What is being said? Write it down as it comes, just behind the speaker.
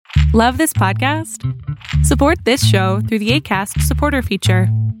Love this podcast? Support this show through the Acast supporter feature.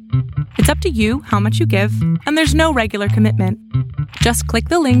 It's up to you how much you give, and there's no regular commitment. Just click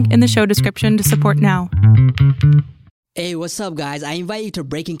the link in the show description to support now. Hey, what's up, guys? I invite you to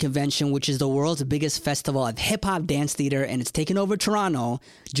Breaking Convention, which is the world's biggest festival of hip-hop dance theater, and it's taking over Toronto,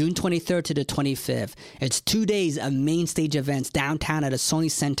 June 23rd to the 25th. It's 2 days of main stage events downtown at the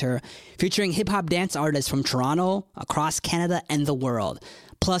Sony Centre, featuring hip-hop dance artists from Toronto, across Canada, and the world,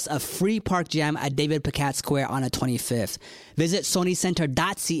 plus a free park jam at David Paquette Square on the 25th. Visit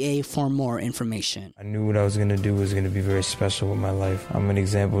sonycenter.ca for more information. I knew what I was going to do was going to be very special with my life. I'm an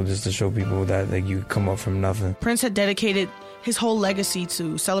example just to show people that you come up from nothing. Prince had dedicated his whole legacy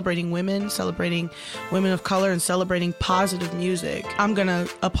to celebrating women of color, and celebrating positive music. I'm going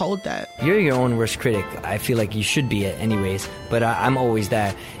to uphold that. You're your own worst critic. I feel like you should be it anyways, but I'm always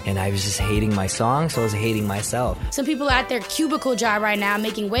that. And I was just hating my song, so I was hating myself. Some people are at their cubicle job right now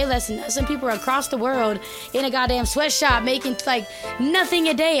making way less than us. Some people are across the world in a goddamn sweatshop making like nothing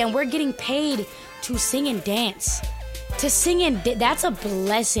a day, and we're getting paid to sing and dance. That's a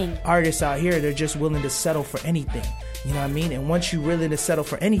blessing. Artists out here, they're just willing to settle for anything. You know what I mean? And once you're willing to settle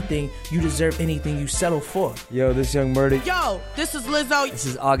for anything, you deserve anything you settle for. Yo, this Young Murder. Yo, this is Lizzo. This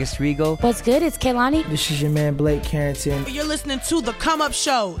is August Rigo. What's good? It's Kehlani. This is your man Blake Carrington. You're listening to The Come Up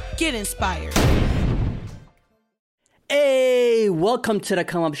Show. Get inspired. Hey, welcome to the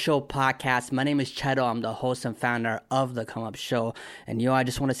Come Up Show podcast. My name is Cheto. I'm the host and founder of the Come Up Show. And I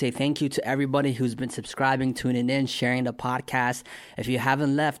just want to say thank you to everybody who's been subscribing, tuning in, sharing the podcast. If you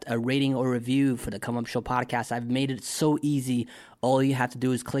haven't left a rating or review for the Come Up Show podcast, I've made it so easy. All you have to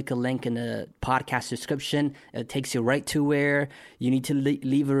do is click a link in the podcast description. It takes you right to where you need to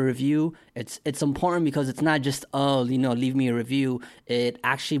leave a review. It's important because it's not just, leave me a review. It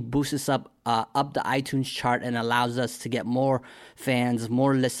actually boosts us up the iTunes chart and allows us to get more fans,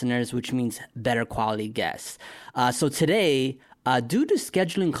 more listeners, which means better quality guests. So today, due to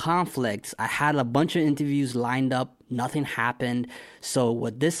scheduling conflicts, I had a bunch of interviews lined up. Nothing happened. So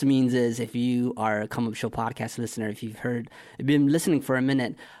what this means is, if you are a Come Up Show podcast listener, if you've been listening for a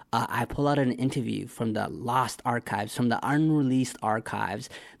minute, I pull out an interview from the lost archives, from the unreleased archives.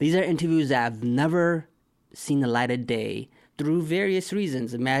 These are interviews that have never seen the light of day through various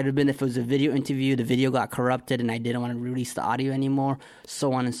reasons. It might have been if it was a video interview, the video got corrupted and I didn't want to release the audio anymore,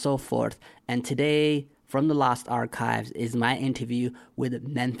 so on and so forth. And today, from the lost archives, is my interview with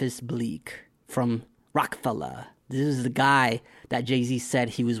Memphis Bleek from Rockefeller. This is the guy that Jay-Z said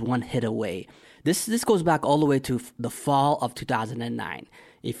he was one hit away. This goes back all the way to the fall of 2009.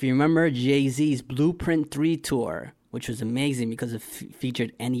 If you remember Jay-Z's Blueprint 3 tour, which was amazing because it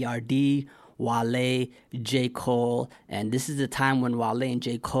featured NERD, Wale, J. Cole, and this is the time when Wale and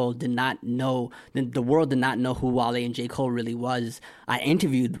J. Cole did not know, the world did not know who Wale and J. Cole really was. I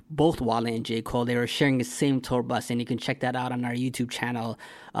interviewed both Wale and J. Cole. They were sharing the same tour bus, and you can check that out on our YouTube channel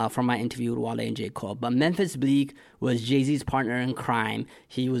from my interview with Wale and J. Cole. But Memphis Bleek was Jay-Z's partner in crime.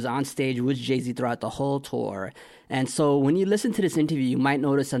 He was on stage with Jay-Z throughout the whole tour. And so when you listen to this interview, you might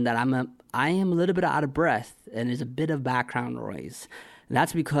notice that I am a little bit out of breath, and there's a bit of background noise. And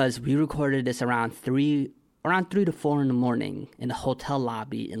that's because we recorded this around 3 to 4 in the morning in a hotel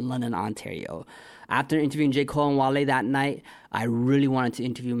lobby in London, Ontario. After interviewing J. Cole and Wale that night, I really wanted to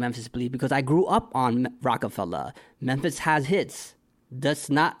interview Memphis Bleek because I grew up on Rockefeller. Memphis has hits. Let's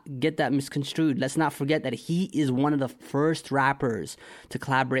not get that misconstrued. Let's not forget that he is one of the first rappers to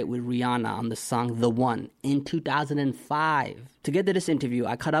collaborate with Rihanna on the song The One in 2005. To get to this interview,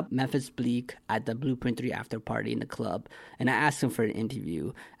 I caught up Memphis Bleek at the Blueprint 3 after party in the club, and I asked him for an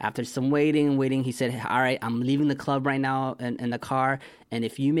interview. After some waiting, he said, all right, I'm leaving the club right now in the car, and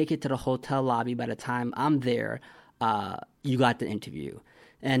if you make it to the hotel lobby by the time I'm there, you got the interview.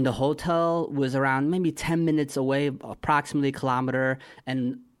 And the hotel was around maybe 10 minutes away, approximately a kilometer.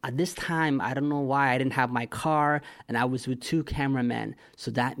 And at this time, I don't know why, I didn't have my car, and I was with 2 cameramen.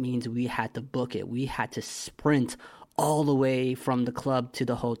 So that means we had to book it. We had to sprint all the way from the club to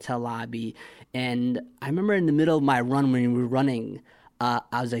the hotel lobby. And I remember in the middle of my run, when we were running,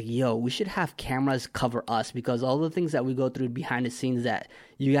 I was like, yo, we should have cameras cover us, because all the things that we go through behind the scenes that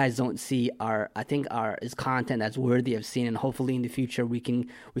you guys don't see is content that's worthy of seeing, and hopefully in the future we can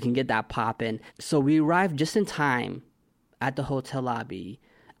get that popping. So we arrived just in time at the hotel lobby,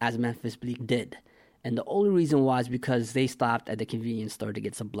 as Memphis Bleek did. And the only reason was because they stopped at the convenience store to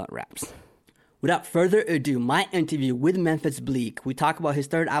get some blunt wraps. Without further ado, my interview with Memphis Bleek. We talk about his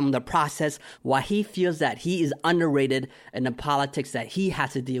third album, The Process, why he feels that he is underrated, and the politics that he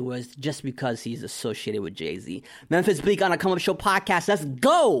has to deal with just because he's associated with Jay-Z. Memphis Bleek on a Come Up Show podcast. Let's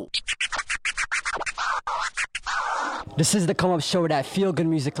go! This is the Come Up Show that feel good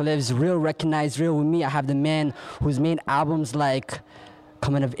music lives. Real, recognized, real. With me, I have the man who's made albums like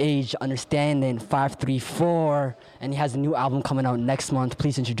Coming of Age, Understanding, 534, and he has a new album coming out next month.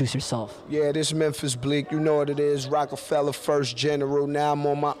 Please introduce yourself. Yeah, this Memphis Bleek, you know what it is. Rockefeller First General. Now I'm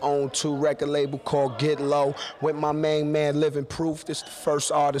on my own record label called Get Low with my main man Living Proof. This the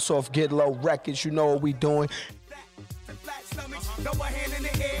first artist off Get Low Records. You know what we doing. Throw a hand in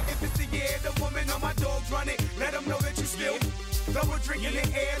the air if it's the year. The woman on my dogs run it. Let them know that you still. Throw a drink in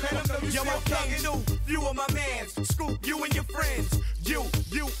the air. Let them know you still thuggin'. You are my mans. Scoop you and your friends. You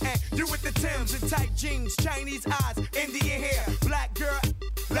with the Timbs and tight jeans, Chinese eyes, Indian hair, black girl.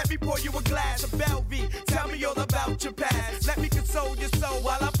 Let me pour you a glass of Belvy. Tell me all about your past. Let me console your soul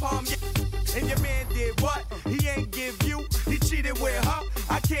while I palm you. And your man did what? He ain't give you. He cheated with her.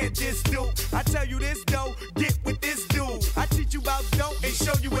 I can't diss dude. I tell you this though. Get with this dude. I teach you about dope and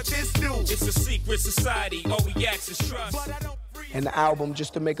show you what this do. It's a secret society. All we ask is trust. And the album,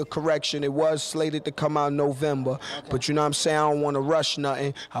 just to make a correction, it was slated to come out in November. Okay. But you know what I'm saying? I don't want to rush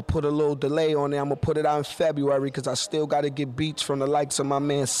nothing. I put a little delay on it. I'm going to put it out in February because I still got to get beats from the likes of my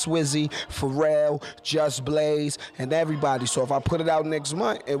man Swizzy, Pharrell, Just Blaze, and everybody. So if I put it out next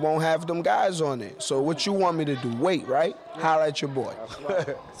month, it won't have them guys on it. So what you want me to do? Wait, right? Holla at your boy.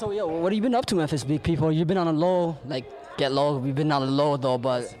 So, yo, what have you been up to, Memphis Bleek people? You've been on a low, Get Low. We've been on the low, though,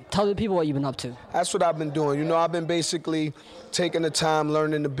 but tell the people what you've been up to. That's what I've been doing. You know, I've been basically taking the time,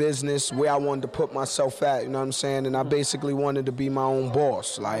 learning the business, where I wanted to put myself at, you know what I'm saying? And I basically wanted to be my own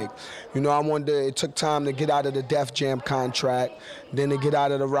boss. It took time to get out of the Def Jam contract, then to get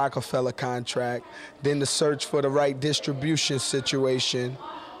out of the Rockefeller contract, then to search for the right distribution situation.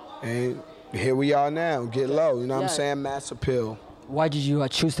 And here we are now, Get Low, you know what I'm saying? Mass appeal. Why did you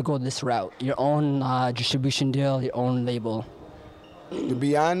choose to go this route? Your own distribution deal, your own label? To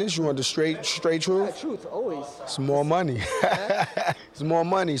be honest, you want the straight truth? Yeah, truth, always. It's more money. It's more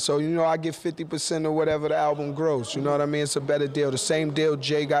money. So, you know, I get 50% of whatever the album grows. You know what I mean? It's a better deal. The same deal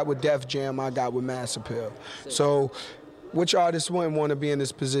Jay got with Def Jam, I got with Mass Appeal. So, which artist wouldn't want to be in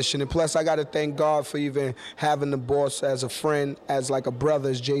this position? And plus, I got to thank God for even having the boss as a friend, as like a brother,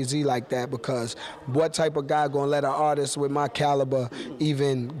 as Jay-Z like that, because what type of guy going to let an artist with my caliber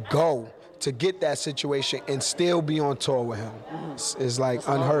even go to get that situation and still be on tour with him? It's like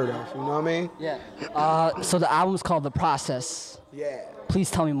unheard of, you know what I mean? Yeah. So the album's called The Process. Yeah. Please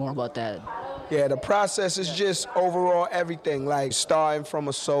tell me more about that. Yeah, the process is just overall everything, like starting from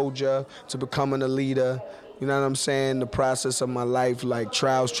a soldier to becoming a leader. You know what I'm saying? The process of my life, like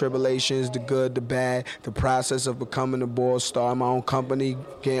trials, tribulations, the good, the bad, the process of becoming a boss, starting my own company,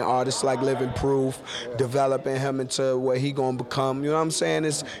 getting artists like Living Proof, developing him into what he gonna become. You know what I'm saying?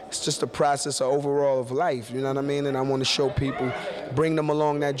 It's just a process of overall of life, you know what I mean? And I want to show people, bring them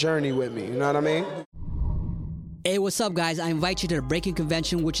along that journey with me, you know what I mean? Hey, what's up, guys? I invite you to the Breaking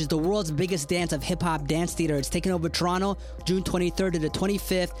Convention, which is the world's biggest dance of hip-hop dance theater. It's taking over Toronto, June 23rd to the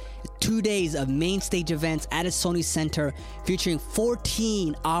 25th. 2 days of main stage events at a Sony Center featuring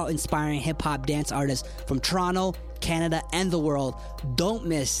 14 awe-inspiring hip-hop dance artists from Toronto, Canada, and the world. Don't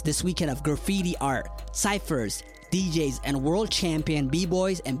miss this weekend of graffiti art, cyphers, DJs, and world champion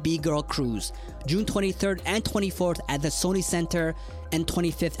B-boys and B-girl crews. June 23rd and 24th at the Sony Center and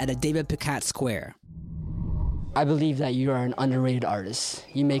 25th at the David Picat Square. I believe that you are an underrated artist.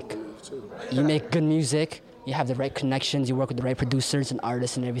 You make good music. You have the right connections. You work with the right producers and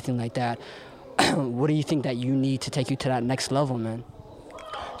artists and everything like that. What do you think that you need to take you to that next level, man?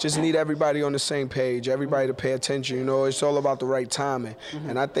 Just need everybody on the same page, everybody to pay attention. You know, it's all about the right timing. Mm-hmm.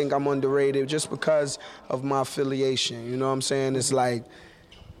 And I think I'm underrated just because of my affiliation. You know what I'm saying? It's like,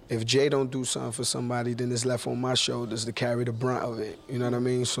 if Jay don't do something for somebody, then it's left on my shoulders to carry the brunt of it. You know what I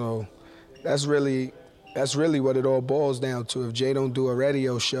mean? So that's really what it all boils down to. If Jay don't do a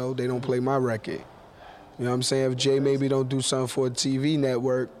radio show, they don't play my record. You know what I'm saying? If Jay maybe don't do something for a TV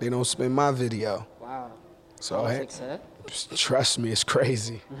network, they don't spin my video. Wow. So trust me, it's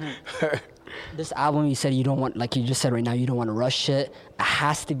crazy. Mm-hmm. This album, you said you don't want, like you just said right now, you don't want to rush it. It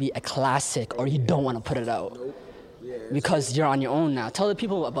has to be a classic or you don't want to put it out. Nope. Yeah, because you're on your own now. Tell the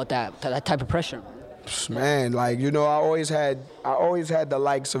people about that type of pressure. Man, like, you know, I always had the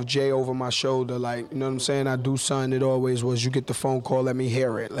likes of Jay over my shoulder. Like, you know what I'm saying? I do something, it always was, you get the phone call, let me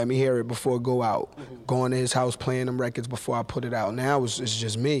hear it before it go out. Mm-hmm. Going to his house, playing them records before I put it out. Now it's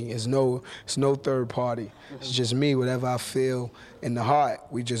just me. It's no third party. Mm-hmm. It's just me, whatever I feel in the heart,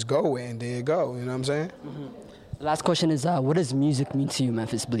 we just go and there you go. You know what I'm saying? Mm-hmm. The last question is, what does music mean to you,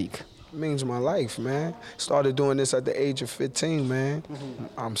 Memphis Bleek? It means my life, man. Started doing this at the age of 15, man. Mm-hmm.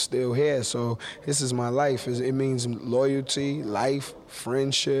 I'm still here, so this is my life. It means loyalty, life,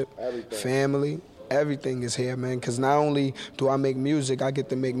 friendship, everything. Family. everything is here, man, because not only do I make music, I get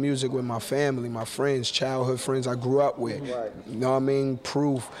to make music with my family, my friends, childhood friends I grew up with. Right. You know what I mean?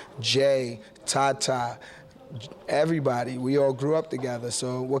 Proof, Jay, Tata, everybody. We all grew up together,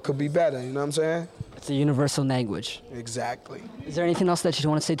 so what could be better, you know what I'm saying? It's a universal language. Exactly. Is there anything else that you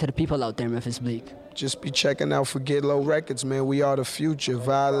want to say to the people out there, Memphis Bleek? Just be checking out Forget Low Records, man. We are the future.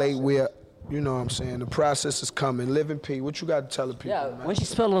 Violate, we're... You know what I'm saying? The process is coming. Live in peace. What you got to tell the people, man? Why don't you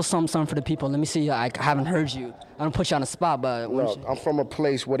spill a little something for the people? Let me see. I haven't heard you. I don't put you on the spot, but... Look, I'm from a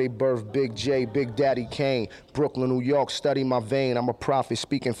place where they birthed Big J, Big Daddy Kane. Brooklyn, New York, study my vein. I'm a prophet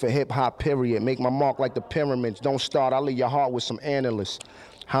speaking for hip-hop, period. Make my mark like the pyramids. Don't start. I'll leave your heart with some analysts.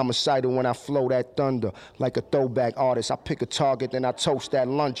 Homicidal when I flow that thunder. Like a throwback artist, I pick a target, then I toast that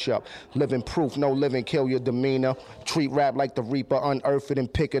lunch up. Living proof, no living, kill your demeanor. Treat rap like the Reaper, unearth it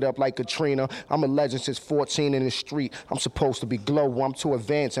and pick it up like Katrina. I'm a legend since 14 in the street. I'm supposed to be global, I'm too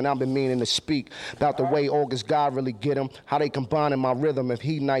advanced, and I've been meaning to speak about the way August God really get him. How they combine in my rhythm. If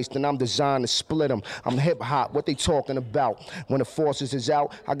he nice, then I'm designed to split him. I'm hip-hop, what they talking about? When the forces is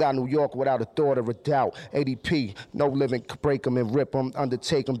out, I got New York without a thought or a doubt. ADP, no living, break them and rip them.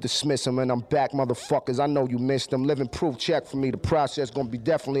 Undertake them, dismiss them, and I'm back, motherfuckers. I know you missed them. Living proof, check for me. The process gonna be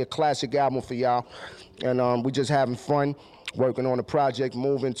definitely a classic album for y'all. And we just having fun, working on the project,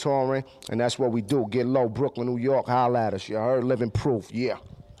 moving, touring, and that's what we do. Get low, Brooklyn, New York, holla at us. You heard? Living proof, yeah.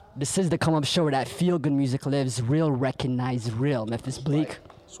 This is the Come Up Show where that feel-good music lives. Real, recognize real. Memphis Bleek.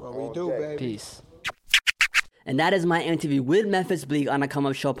 That's what we do, baby. Peace. And that is my interview with Memphis Bleek on the Come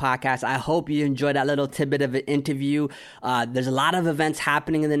Up Show podcast. I hope you enjoyed that little tidbit of an interview. There's a lot of events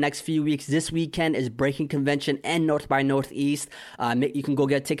happening in the next few weeks. This weekend is Breaking Convention and North by Northeast. You can go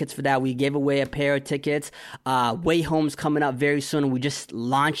get tickets for that. We gave away a pair of tickets. Way Home's coming up very soon. We just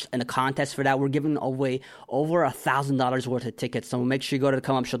launched a contest for that. We're giving away over $1,000 worth of tickets. So make sure you go to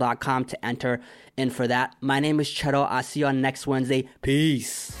thecomeupshow.com to enter in for that. My name is Cheto. I'll see you on next Wednesday.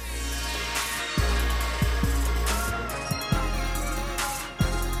 Peace.